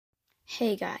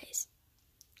Hey guys,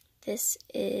 this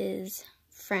is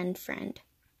Friend,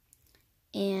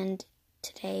 and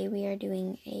today we are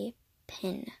doing a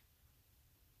pin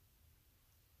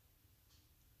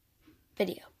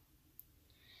video.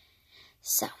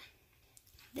 So,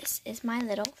 this is my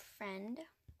little friend,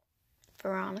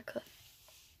 Veronica.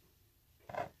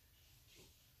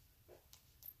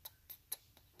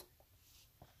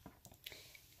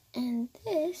 And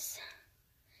this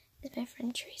is my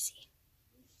friend Tracy.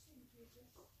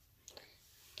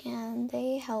 And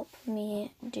they help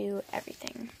me do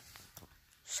everything.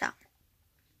 So,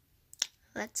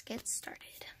 let's get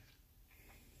started.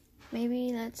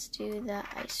 Maybe let's do the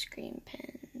ice cream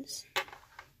pins.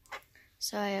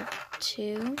 So I have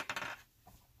two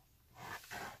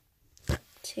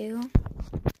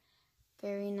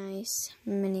very nice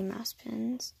Minnie Mouse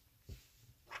pins.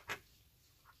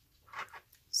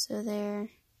 So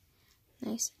they're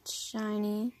nice and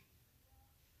shiny.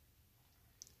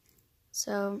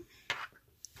 So,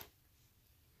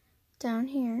 down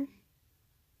here,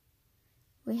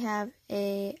 we have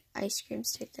a ice cream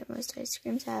stick that most ice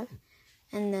creams have,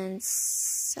 and then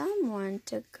someone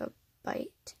took a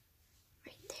bite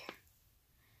right there.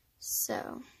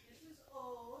 So, this is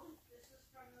old. This is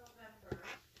from November.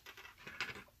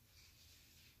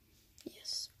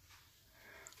 Yes.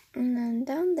 And then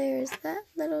down there is that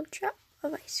little drop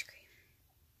of ice cream.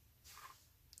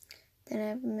 Then I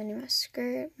have a Minnie Mouse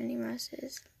skirt, Minnie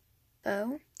Mouse's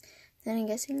bow. Then I'm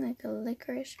guessing like a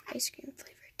licorice ice cream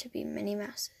flavor to be Minnie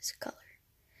Mouse's color.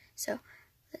 So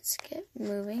let's get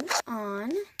moving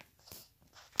on.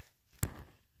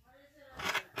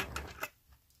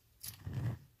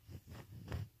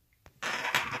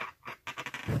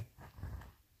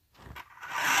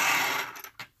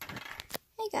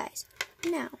 Hey guys,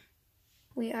 now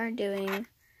we are doing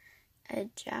a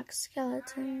Jack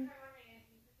Skeleton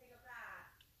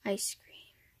ice cream.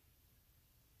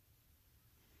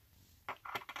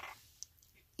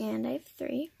 And I have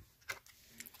 3.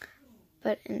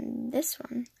 But in this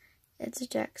one, it's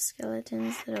Jack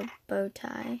Skeleton's little bow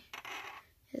tie.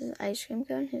 His ice cream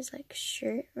cone, his like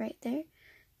shirt right there.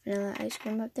 Vanilla ice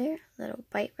cream up there. A little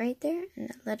bite right there.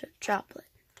 And a little droplet.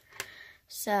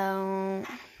 So...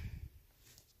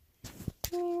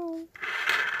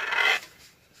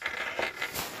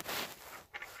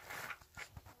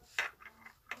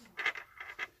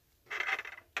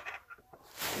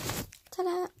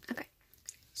 ta-da! Okay,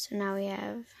 so now we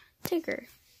have Tigger.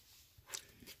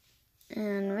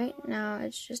 And right now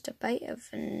it's just a bite of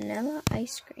vanilla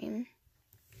ice cream.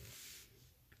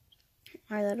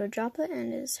 Our little droplet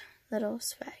and his little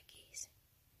swaggies.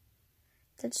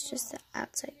 That's just the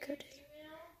outside coated.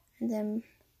 And then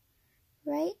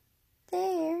right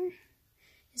there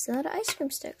is a little ice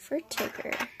cream stick for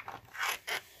Tigger.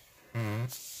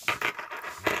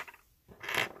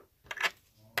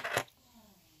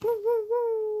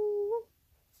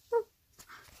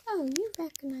 Oh, you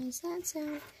recognize that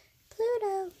sound.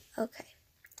 Pluto. Okay.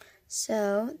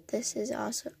 So, this is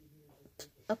also...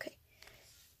 Okay.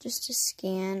 Just to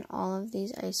scan, all of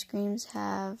these ice creams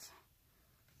have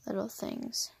little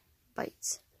things.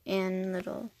 Bites. And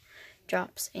little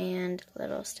drops and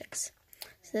little sticks.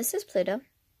 So, this is Pluto.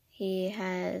 He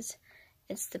has...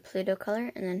 It's the Pluto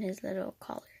color and then his little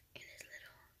collar and his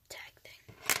little tag thing.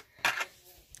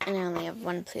 And I only have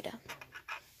one Pluto.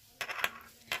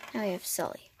 Now we have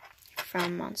Sully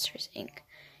from Monsters, Inc.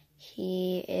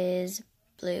 He is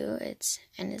blue,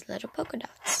 and his little polka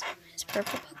dots, his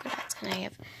purple polka dots, and I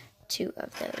have 2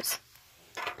 of those.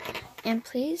 And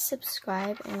please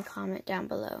subscribe and comment down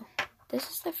below. This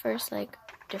is the first,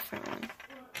 different one.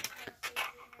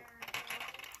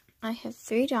 I have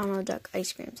 3 Donald Duck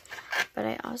ice creams, but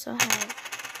I also have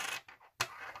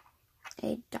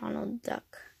a Donald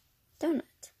Duck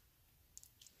donut.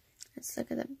 Let's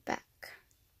look at the back.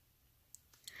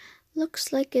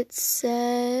 Looks like it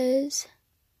says,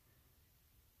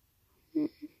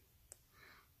 maybe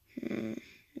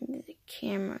the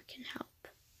camera can help.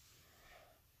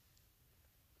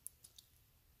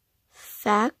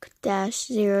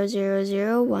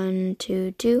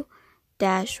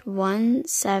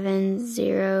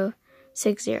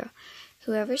 FAC-0001222-17060.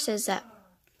 Whoever says that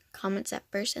comments that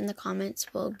first in the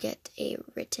comments will get a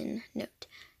written note.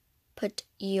 Put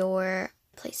your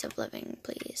place of living,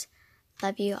 please.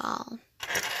 Love you all.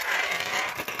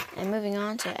 And moving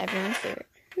on to everyone's favorite,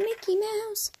 Mickey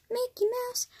Mouse. Mickey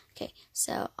Mouse. Okay,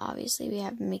 so obviously we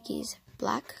have Mickey's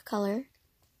black color,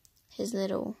 his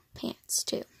little pants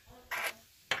too.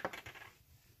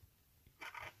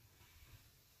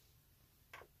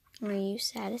 Are you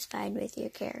satisfied with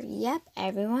your care? Yep,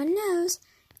 everyone knows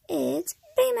it's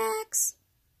Baymax.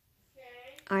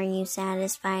 Are you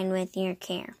satisfied with your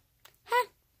care? Huh?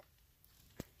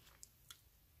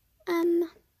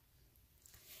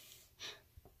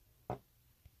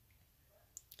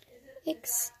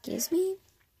 Excuse me?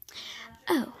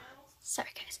 Oh, sorry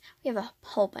guys. We have a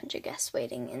whole bunch of guests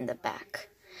waiting in the back.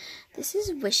 This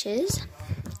is Wishes.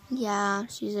 Yeah,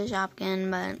 she's a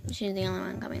Shopkin, but she's the only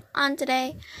one coming on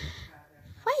today.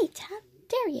 Wait, how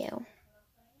dare you?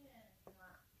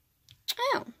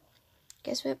 Oh,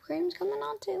 guess whipped cream's coming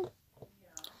on too.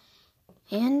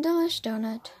 And delish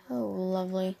donut. Oh,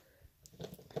 lovely.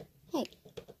 Hey.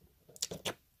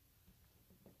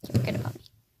 Don't forget about me.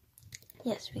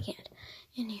 Yes, we can't.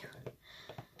 And you.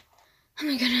 Oh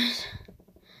my goodness.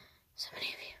 So many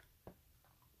of you.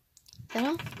 Is that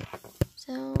all?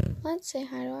 So, let's say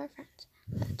hi to our friends.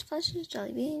 That's Flushes,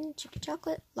 Jelly Bean, Chicken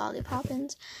Chocolate,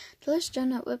 Lollipoppins, Delish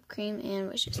Donut, Whipped Cream, and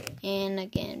Wishes. And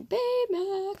again,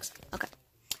 Baymax. Okay.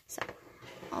 So,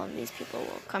 all of these people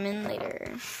will come in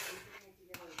later.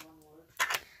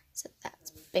 So,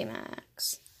 that's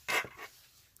Baymax.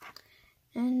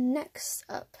 And next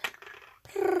up,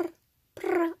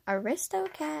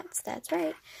 Aristocats. That's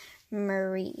right,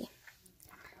 Marie.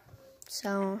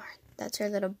 So that's her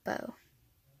little bow,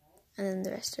 and then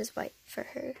the rest is white for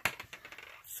her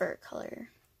fur color.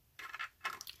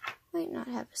 Might not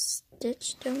have a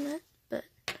Stitch donut, but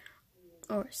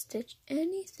or Stitch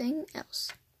anything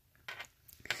else.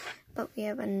 But we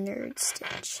have a Nerd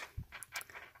Stitch.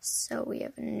 So we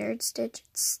have a Nerd Stitch.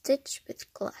 It's Stitch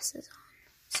with glasses on.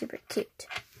 Super cute.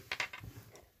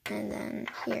 And then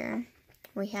here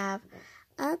we have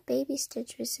a baby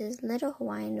Stitch with his little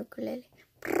Hawaiian ukulele.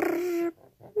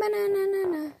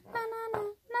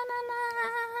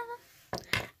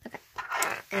 Okay.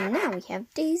 And now we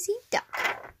have Daisy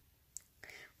Duck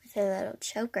with a little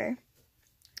choker.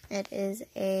 It is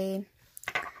a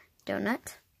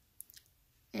donut.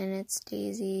 And it's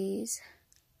Daisy's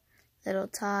little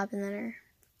top, and then her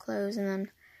clothes, and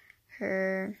then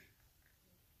her,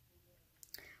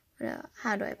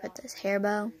 how do I put this, hair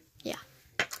bow? Yeah.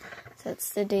 So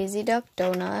it's the Daisy Duck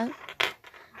donut.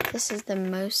 This is the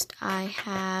most I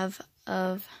have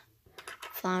of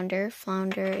flounder.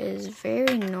 Flounder is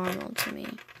very normal to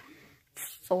me.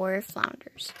 4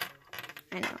 flounders.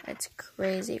 I know, it's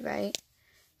crazy, right?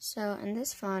 So in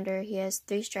this flounder, he has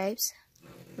 3 stripes,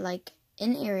 like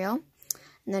in Ariel,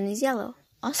 and then he's yellow,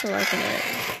 also like an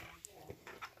Ariel.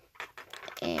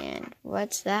 And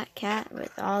what's that cat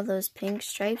with all those pink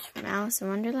stripes from Alice in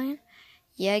Wonderland?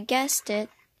 You guessed it,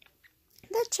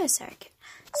 the Cheshire Cat.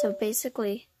 So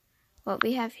basically, what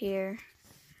we have here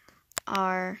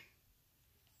are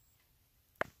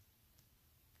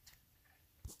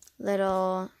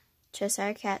little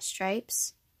Cheshire Cat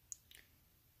stripes.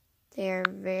 They're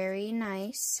very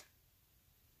nice.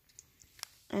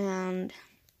 And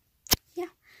yeah,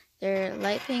 they're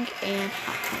light pink and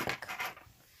hot pink.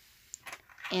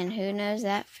 And who knows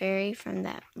that fairy from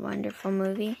that wonderful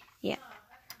movie? Yeah,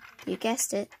 you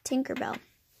guessed it, Tinkerbell.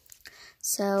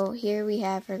 So here we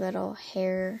have her little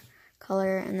hair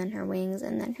color, and then her wings,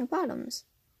 and then her bottoms.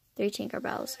 3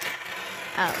 Tinkerbells.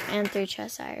 Oh, and 3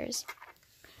 Cheshires.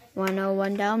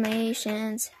 101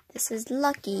 Dalmatians. This is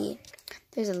Lucky.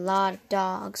 There's a lot of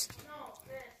dogs.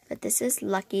 But this is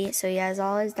Lucky, so he has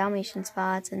all his Dalmatian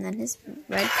spots, and then his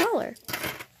red collar.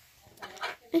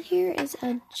 And here is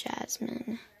a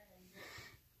Jasmine.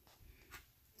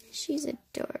 She's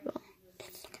adorable.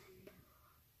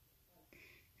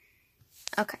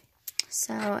 Okay,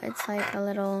 so it's like a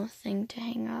little thing to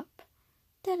hang up.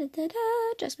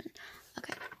 Da-da-da-da, Jasmine.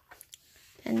 Okay.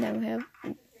 And then we have,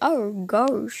 oh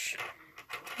gosh.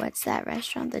 What's that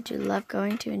restaurant that you love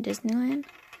going to in Disneyland?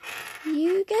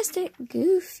 You guessed it,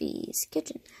 Goofy's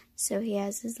Kitchen. So he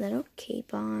has his little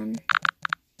cape on.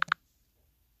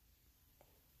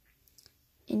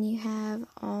 And you have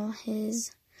all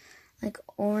his, like,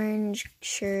 orange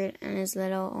shirt and his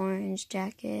little orange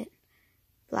jacket.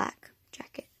 Black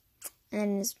jacket. And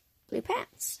then his blue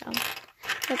pants. So,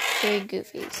 that's 3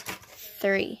 Goofies.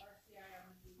 3.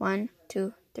 1,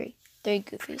 2, 3. 3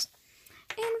 Goofies.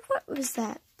 And what was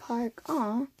that park?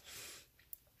 Aw.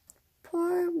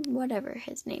 Poor whatever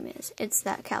his name is. It's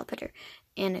that Calipiter.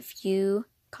 And if you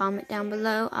comment down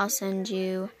below, I'll send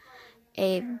you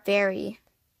a very,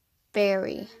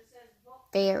 very,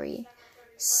 very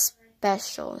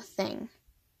special thing.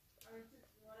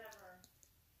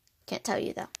 Can't tell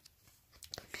you though.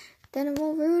 Then it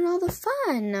will ruin all the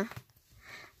fun.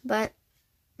 But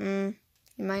you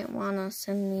might want to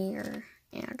send me your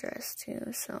address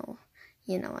too, so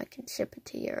you know I can ship it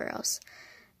to you, or else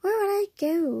where would I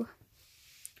go?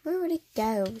 Where would it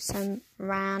go? Some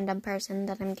random person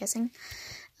that I'm guessing.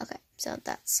 Okay, so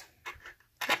that's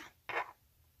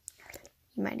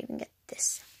You might even get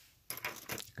this.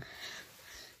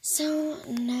 So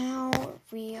now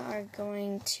we are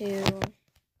going to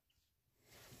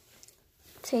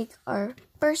take our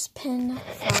first pin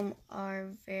from our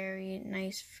very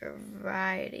nice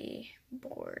variety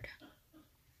board.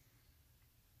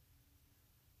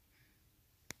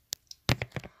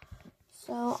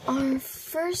 So our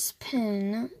first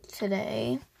pin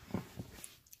today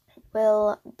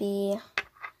will be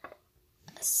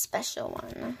a special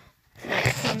one. Not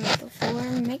from before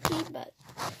Mickey, but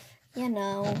you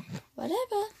know,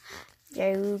 whatever.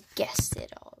 You guessed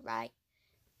it all right.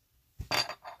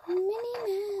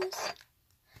 Minnie Mouse.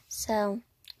 So,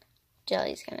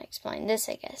 Jelly's gonna explain this,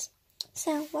 I guess.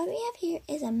 So, what we have here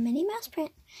is a Minnie Mouse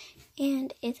print,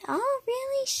 and it's all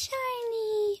really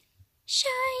shiny.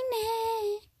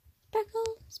 Shiny.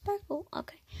 Sparkle, sparkle.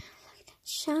 Okay.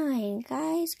 Shine,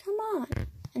 guys, come on.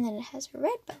 And then it has a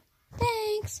red bow.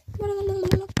 Thanks.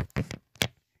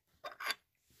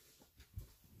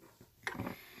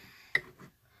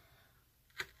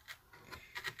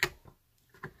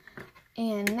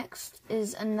 And next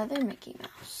is another Mickey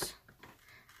Mouse.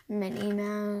 Minnie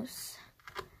Mouse.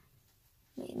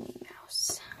 Minnie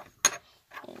Mouse.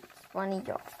 And it's one of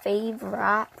your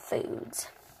favorite foods.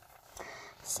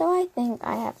 So I think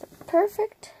I have the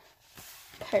perfect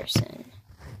person.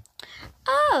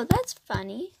 Oh, that's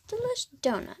funny. Delish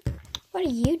Donut. What are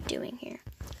you doing here?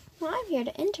 Well, I'm here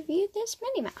to interview this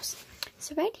Minnie Mouse.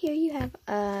 So right here you have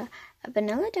a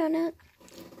vanilla donut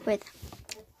with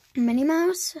Minnie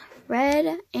Mouse,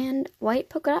 red and white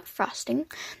polka dot frosting.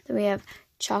 Then we have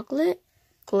chocolate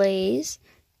glaze.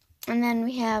 And then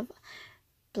we have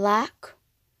black,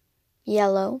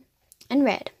 yellow, and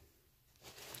red.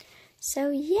 So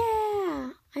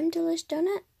yeah, I'm Delish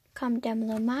Donut. Comment down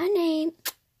below my name,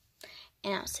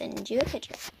 and I'll send you a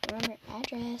picture. Remember,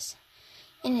 address.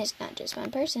 And it's not just one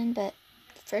person, but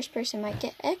the first person might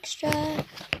get extra. I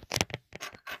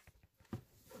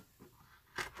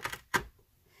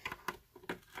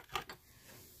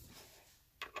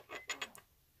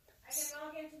can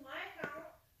log into my account.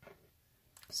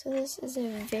 So this is a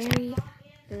very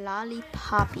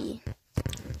lollipoppy.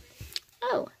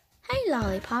 Oh, hey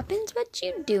Lollipoppins, what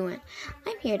you doing?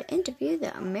 I'm here to interview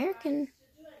the American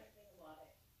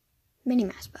Minnie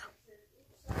Mouse bow.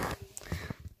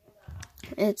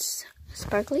 It's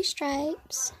sparkly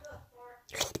stripes.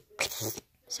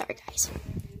 Sorry guys.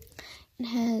 It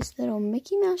has little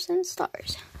Mickey Mouse and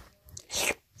stars.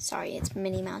 Sorry, it's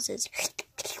Minnie Mouse's.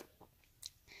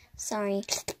 Sorry,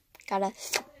 gotta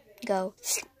go.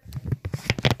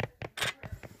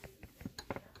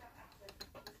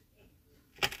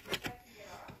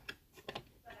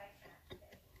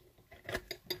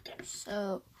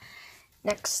 So,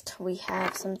 next we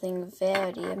have something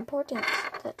very important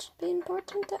that should be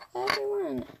important to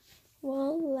everyone.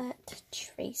 We'll let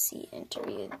Tracy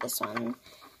interview this one.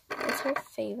 It's her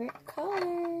favorite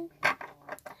color.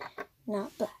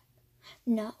 Not black,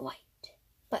 not white,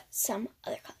 but some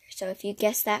other color. So if you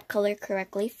guess that color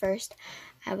correctly first,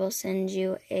 I will send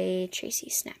you a Tracy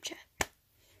Snapchat.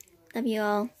 Love you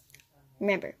all.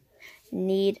 Remember,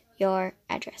 need your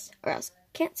address or else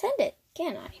can't send it,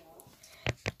 can I?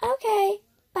 Okay,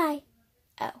 bye.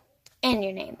 Oh, and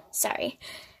your name. Sorry.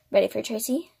 Ready for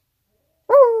Tracy?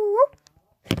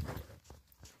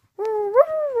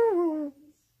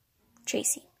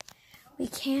 Tracy, we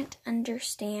can't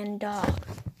understand dog.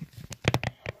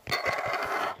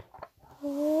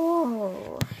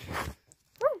 Whoa.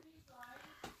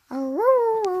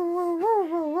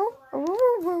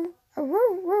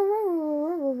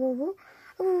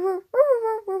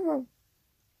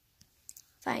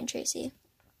 Fine, Tracy.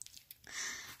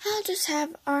 I'll just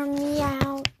have our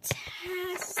meow-tastic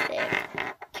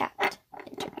cat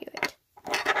interview it.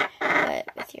 But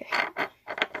with your hair.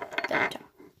 Don't talk.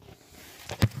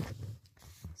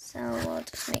 So we'll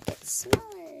just make it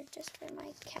smaller just for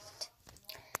my cat.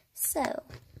 So,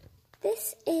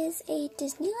 this is a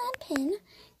Disneyland pin.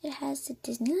 It has the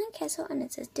Disneyland Castle and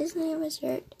it says Disneyland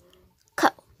Resort Co.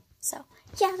 So,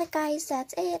 yeah, guys,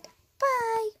 that's it.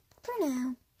 Bye for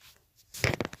now.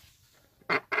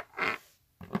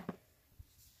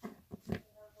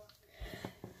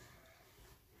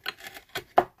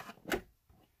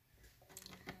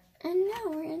 And now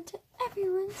we're into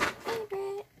everyone's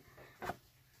favorite.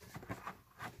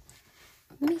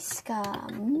 Miska,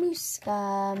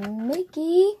 Muska,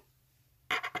 Mickey.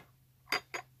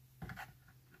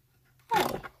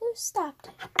 Hey, who stopped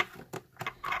it?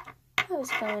 I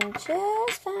was going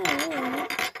just fine.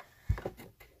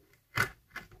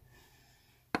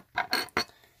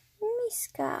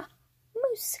 Miska,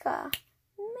 Muska,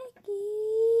 Mickey.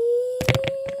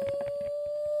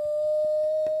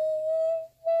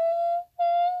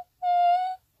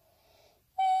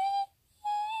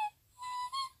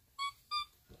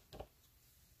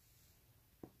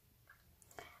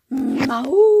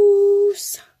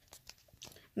 Mouse.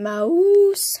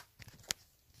 Mouse.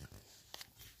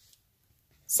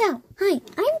 So, hi,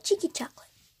 I'm Cheeky Chocolate.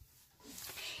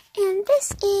 And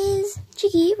this is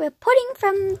Cheeky reporting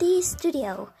from the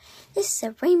studio. This is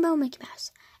a rainbow Mickey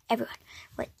Mouse. Everyone,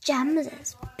 what gems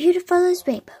as beautiful as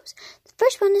rainbows. The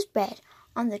first one is red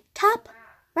on the top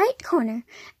right corner,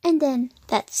 and then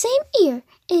that same ear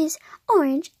is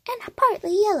orange and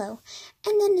partly yellow,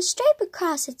 and then a stripe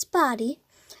across its body,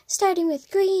 starting with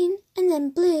green, and then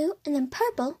blue, and then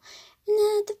purple, and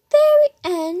then at the very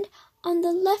end, on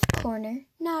the left corner,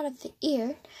 not of the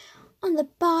ear, on the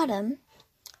bottom,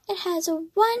 it has a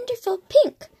wonderful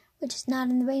pink, which is not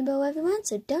in the rainbow, everyone,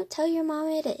 so don't tell your mom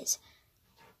it is.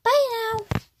 Bye now!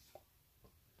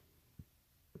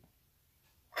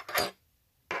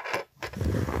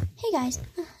 Hey guys,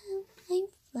 I'm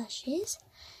Flushes,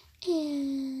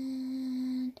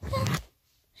 and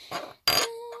I'm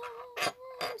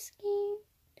scared.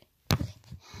 Okay, I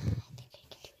think I can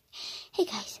do it. Hey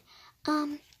guys,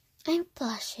 I'm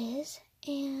Flushes,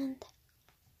 and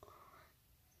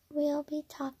we'll be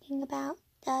talking about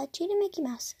the Cheetah Mickey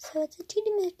Mouse. So it's a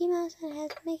Cheetah Mickey Mouse, and it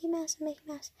has Mickey Mouse and Mickey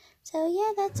Mouse. So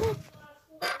yeah, that's it.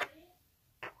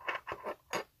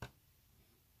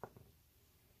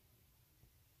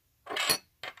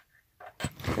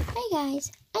 Hi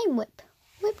guys, I'm Whipped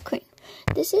Cream.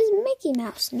 This is Mickey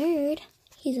Mouse Nerd.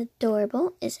 He's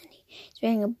adorable, isn't he? He's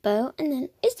wearing a bow, and then,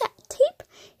 is that tape?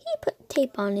 He put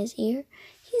tape on his ear.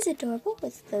 He's adorable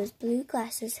with those blue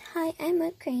glasses. Hi, I'm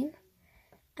Whipped Cream.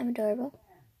 I'm adorable.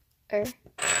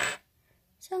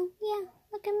 So, yeah,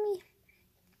 look at me.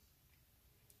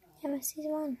 Yeah, my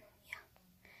season 1.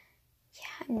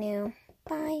 Yeah, I'm new.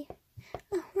 Bye.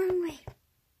 Oh, wrong way.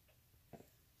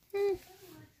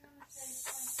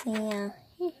 See ya.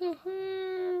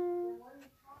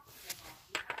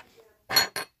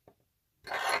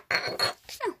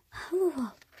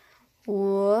 Oh.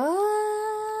 Whoa.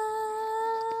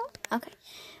 Okay.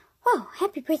 Whoa,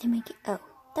 happy birthday, Mickey. Oh,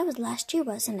 that was last year,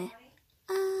 wasn't it?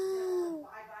 Oh.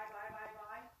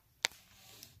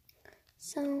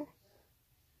 So,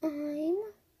 I'm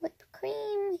Whipped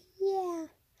Cream, yeah.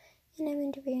 And I'm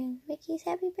interviewing Mickey's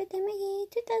Happy Birthday Mickey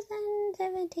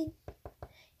 2017.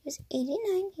 He was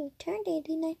 89, he turned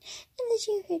 89, and this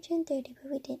year he turned 30,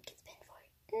 but we didn't get spent for it.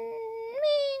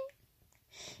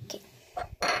 Okay.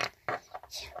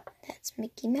 Yeah, that's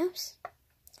Mickey Mouse.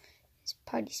 His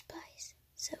party supplies.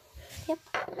 So, yep,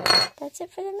 that's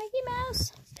it for the Mickey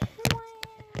Mouse.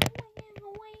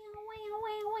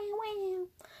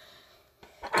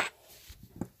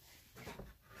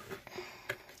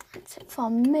 That's it for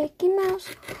Mickey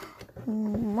Mouse.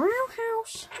 Wow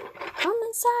house. Come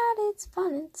inside, it's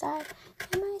fun inside.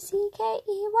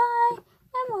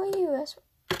 MICKEYMOUS.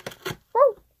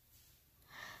 Woo!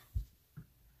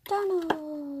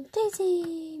 Donald,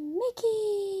 Daisy,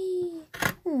 Mickey.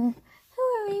 Who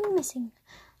are we missing?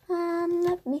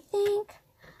 Let me think.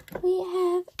 We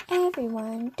have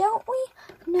everyone, don't we?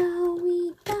 No,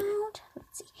 we don't.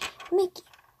 Let's see. Mickey,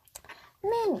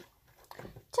 Minnie,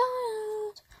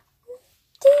 Donald,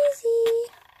 Daisy,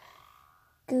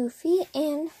 Goofy,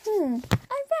 and, I'm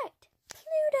right,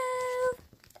 Pluto.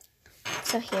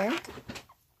 So here,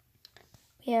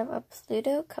 we have a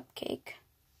Pluto cupcake,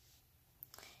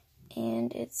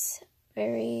 and it's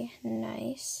very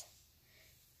nice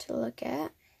to look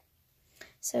at.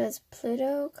 So it's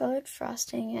Pluto colored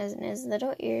frosting as in his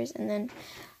little ears, and then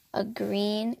a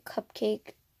green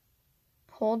cupcake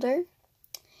holder,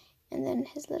 and then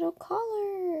his little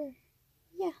collar.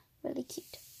 Yeah, really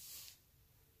cute.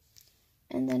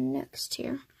 And then next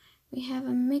here, we have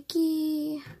a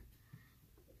Mickey,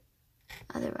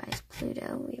 otherwise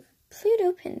Pluto. We have a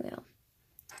Pluto pinwheel.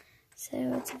 So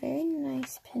it's a very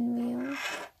nice pinwheel.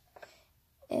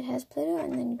 It has Pluto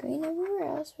and then green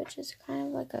everywhere else, which is kind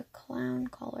of like a clown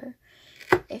collar,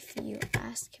 if you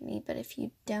ask me. But if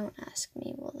you don't ask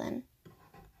me,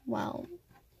 well,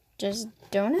 just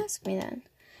don't ask me then.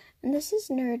 And this is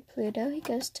Nerd Pluto. He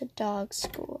goes to dog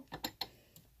school.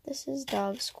 This is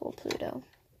dog school Pluto.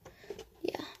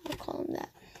 Yeah, I'll call him that.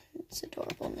 It's an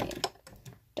adorable name.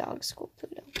 Dog school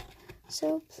Pluto.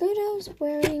 So Pluto's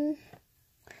wearing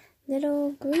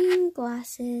little green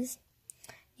glasses.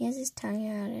 He has his tongue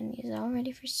out, and he's all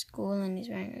ready for school, and he's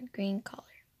wearing a green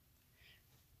collar.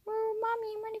 Oh,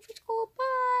 Mommy, I'm ready for school.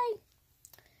 Bye!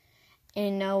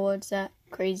 And now what's that?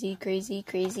 Crazy, crazy,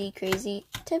 crazy, crazy.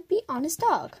 To be honest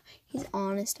dog. He's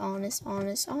honest, honest,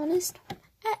 honest, honest.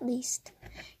 At least.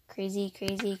 Crazy,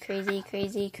 crazy, crazy,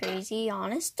 crazy, crazy,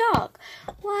 honest dog.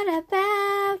 What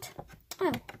about...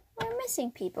 Oh, we're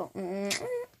missing people.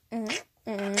 Gosh,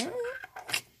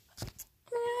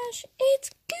 it's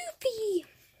Goofy.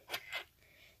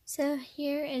 So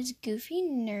here is Goofy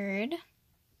Nerd.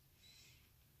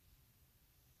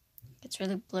 It's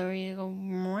really blurry. You go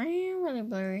really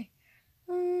blurry.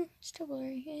 Still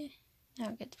blurry.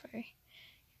 Now it gets blurry.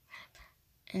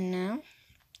 And now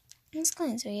it's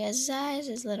clean. So he has his eyes,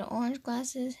 his little orange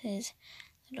glasses, his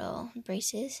little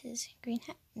braces, his green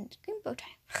hat, and his green bow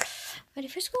tie. Ready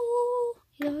for school.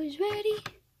 He's always ready.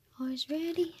 Always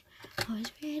ready.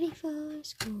 Always ready for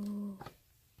school.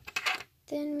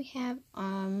 Then we have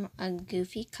a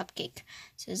Goofy cupcake.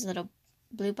 So his little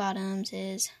blue bottoms,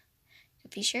 his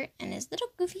Goofy shirt, and his little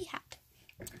Goofy hat.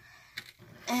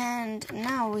 And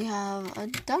now we have a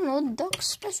Donald Duck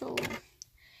special.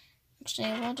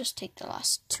 Actually, we'll just take the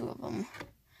last two of them.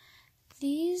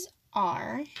 These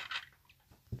are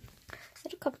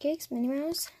little cupcakes, Minnie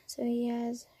Mouse. So he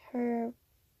has her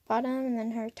bottom and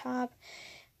then her top,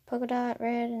 polka dot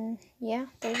red, and yeah,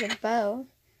 there's a bow.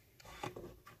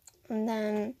 And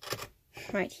then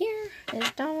right here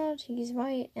is Donald. He's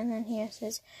white, and then he has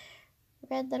his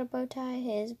red little bow tie,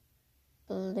 his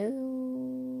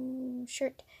blue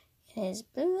shirt, and his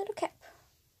blue little cap.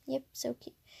 Yep, so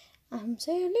cute. I'm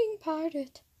sailing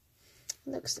pirate.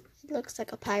 It looks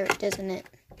like a pirate, doesn't it?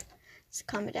 So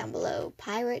comment down below,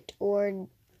 pirate or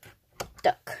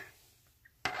duck.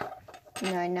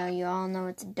 I know you all know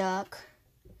it's a duck.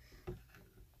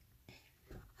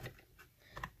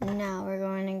 Now we're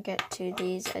going to get to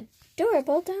these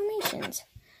adorable Dalmatians.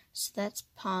 So that's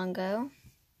Pongo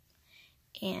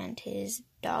and his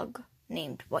dog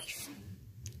named Wife.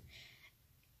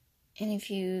 And if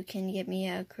you can get me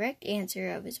a correct answer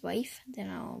of his wife,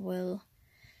 then I will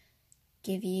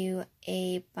give you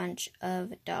a bunch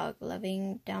of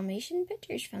dog-loving Dalmatian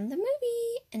pictures from the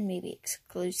movie and maybe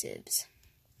exclusives.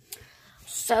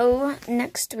 So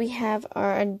next we have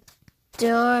our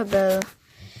adorable,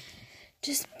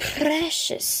 just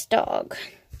precious dog.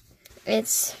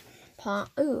 It's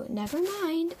ooh, never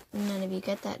mind. None of you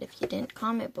get that if you didn't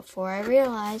comment before I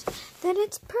realized that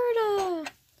it's Perta.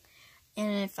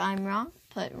 And if I'm wrong,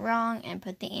 put wrong and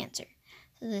put the answer.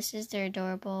 So this is their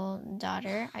adorable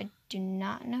daughter. I do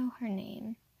not know her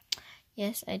name.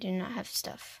 Yes, I do not have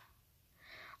stuff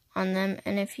on them.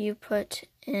 And if you put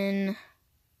in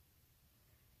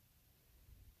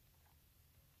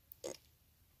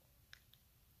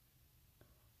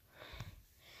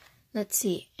let's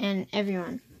see, and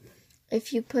everyone,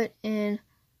 if you put in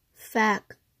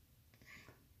fact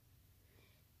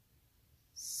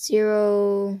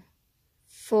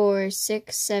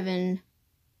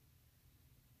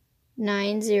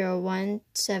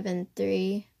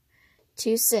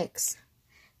 0467901736,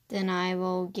 then I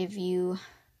will give you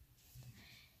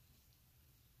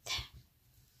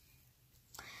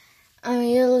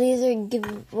you'll either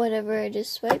give whatever I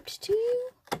just swiped to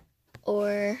you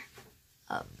or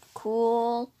a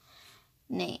cool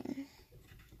name.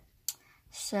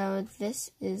 So this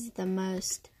is the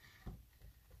most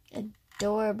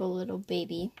adorable little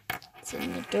baby. It's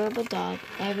an adorable dog.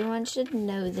 Everyone should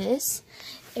know this.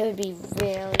 It would be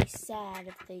really sad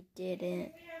if they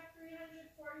didn't.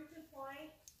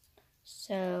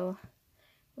 So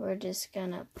we're just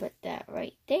gonna put that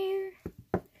right there.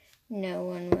 No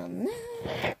one will know.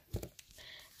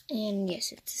 And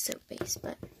yes, it's a soap base,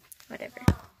 but whatever.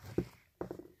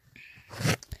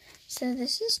 So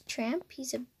this is Tramp.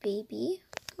 He's a baby.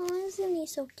 Oh, isn't he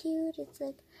so cute? It's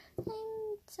like,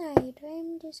 I'm sorry,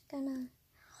 I'm just gonna...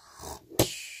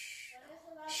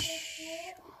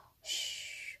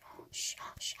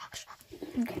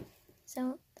 Okay,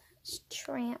 so that's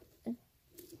Tramp.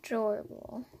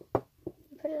 Adorable.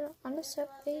 Put it on a soap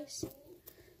base.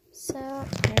 So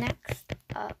next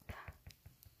up,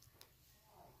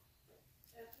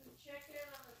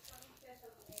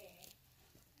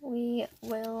 we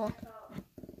will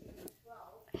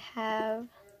have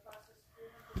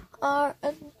our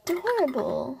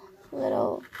adorable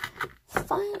little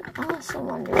fun, awesome,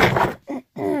 wonderful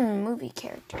movie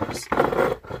characters.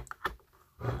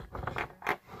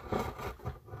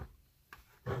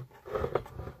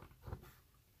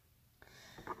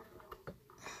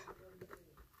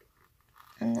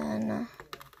 And then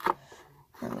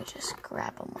let me just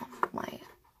grab them off my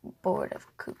board of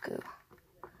cuckoo,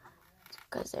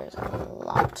 because there's a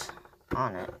lot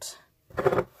on it.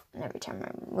 And every time I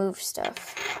move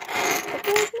stuff, the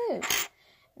board moves.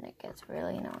 And it gets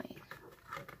really annoying.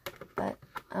 But,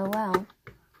 oh well.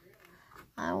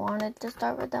 I wanted to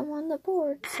start with them on the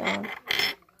board, so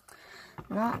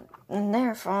not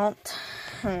their fault.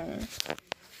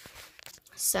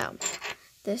 So,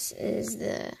 this is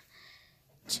the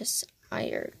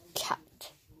Cheshire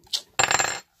Cat.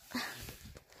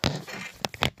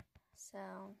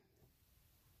 So,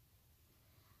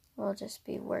 we'll just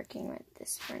be working with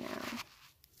this for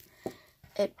now.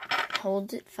 It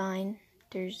holds it fine.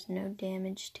 There's no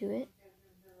damage to it.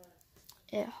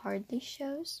 It hardly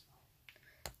shows.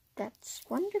 That's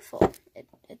wonderful.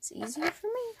 It's easier for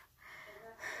me.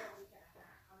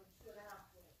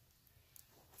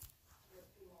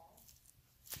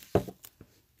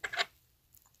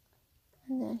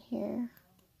 And then here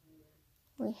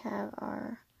we have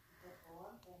our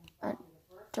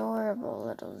adorable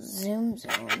little zoom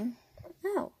zone.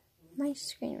 Oh, my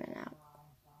screen went out.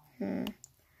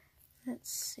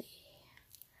 Let's see.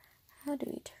 How do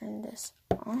we turn this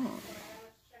on?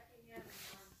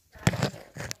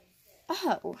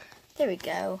 Oh, there we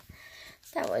go.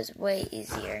 That was way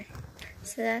easier.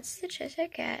 So that's the Cheshire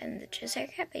Cat and the Cheshire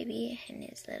Cat baby and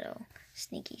his little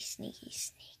sneaky smile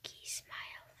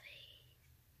face.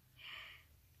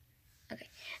 Okay,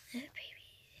 the baby,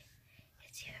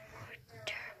 it's even more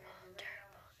terrible.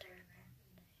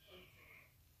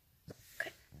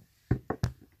 Okay.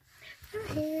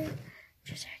 Over here,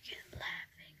 Cheshire Cat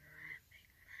laughing.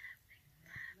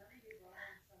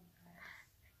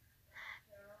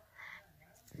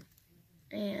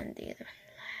 And the other one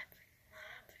laughing.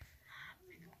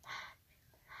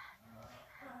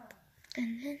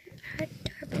 And then our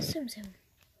adorable Zoom. So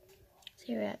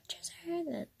here we have Cheshire,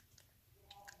 the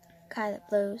guy that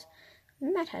blows,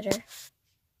 Mad Hatter,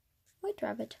 White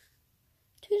Rabbit,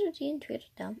 Tweedledee and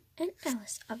Tweedledum, and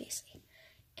Alice, obviously.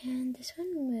 And this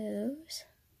one moves.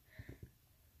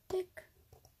 Tick,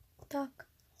 tock,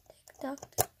 tick, tock,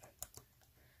 tick.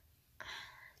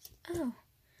 Oh.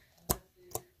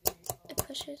 It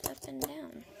pushes up and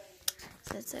down.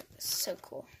 So that's so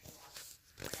cool.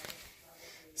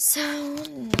 So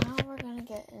now we're gonna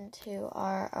get into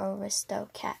our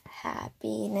Aristocat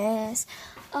happiness.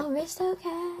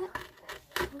 Aristocat.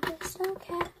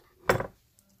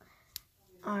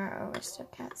 Our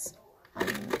Aristocats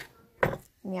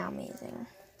meow amazing.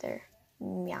 They're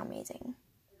meow amazing.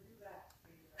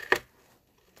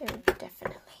 They're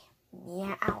definitely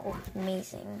meow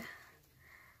amazing.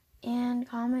 And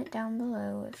comment down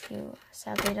below if you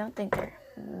sadly don't think they're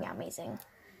meow amazing.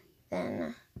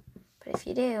 Then, but if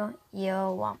you do, you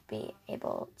won't be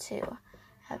able to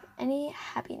have any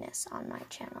happiness on my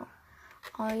channel.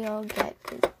 All you'll get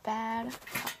is bad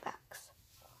talkbacks.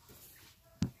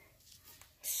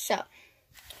 So,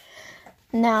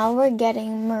 now we're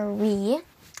getting Marie.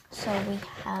 So we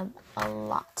have a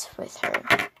lot with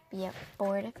her. We have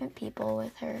 4 different people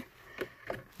with her.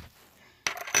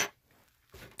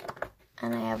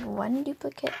 And I have 1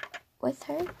 duplicate with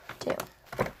her too.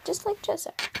 Just like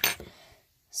Joseph.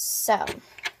 So,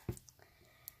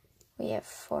 we have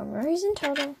 4 Maries in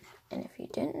total. And if you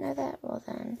didn't know that, well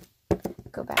then,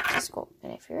 go back to school.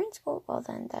 And if you're in school, well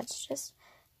then, that's just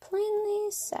plainly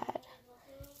sad.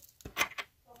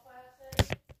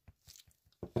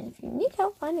 And if you need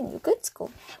help finding a good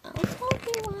school, I'll tell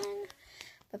you one.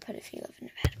 But if you live in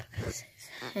Nevada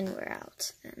and we're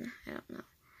out, then I don't know.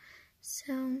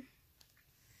 So,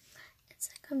 it's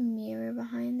like a mirror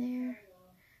behind there.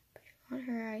 But if you want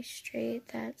her eyes straight,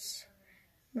 that's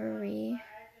Marie.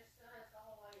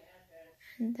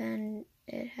 And then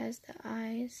it has the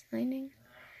eyes lining.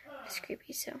 It's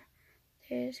creepy. So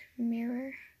there's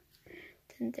mirror.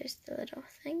 Then there's the little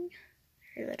thing.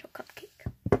 Her little cupcake.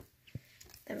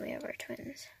 Then we have our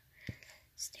twins.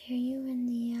 Stare you in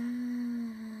the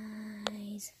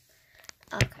eyes.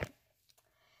 Okay.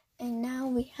 And now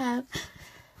we have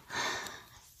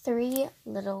 3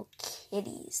 little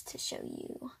kitties to show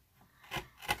you.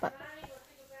 But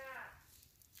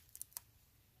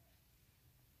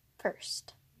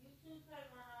first,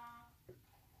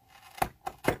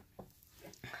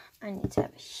 I need to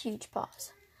have a huge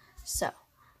pause. So,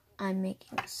 I'm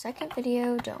making a second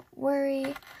video. Don't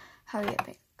worry. Hurry up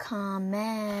and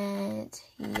comment.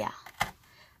 Yeah.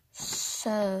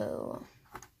 So,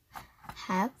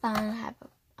 have fun. Have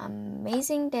an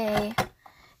amazing day.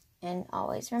 And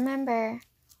always remember,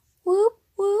 whoop,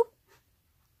 whoop.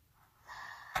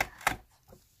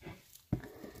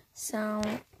 So,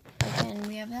 again,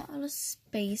 we have that little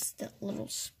space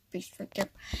right there.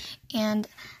 And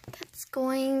that's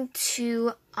going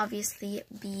to obviously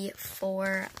be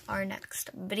for our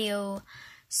next video.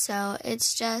 So,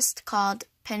 it's just called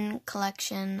Pin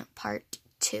Collection Part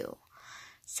 2.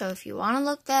 So, if you want to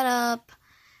look that up,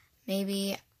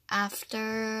 maybe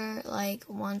after, like,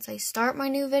 once I start my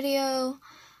new video,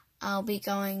 I'll be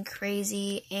going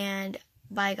crazy. And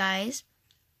bye, guys.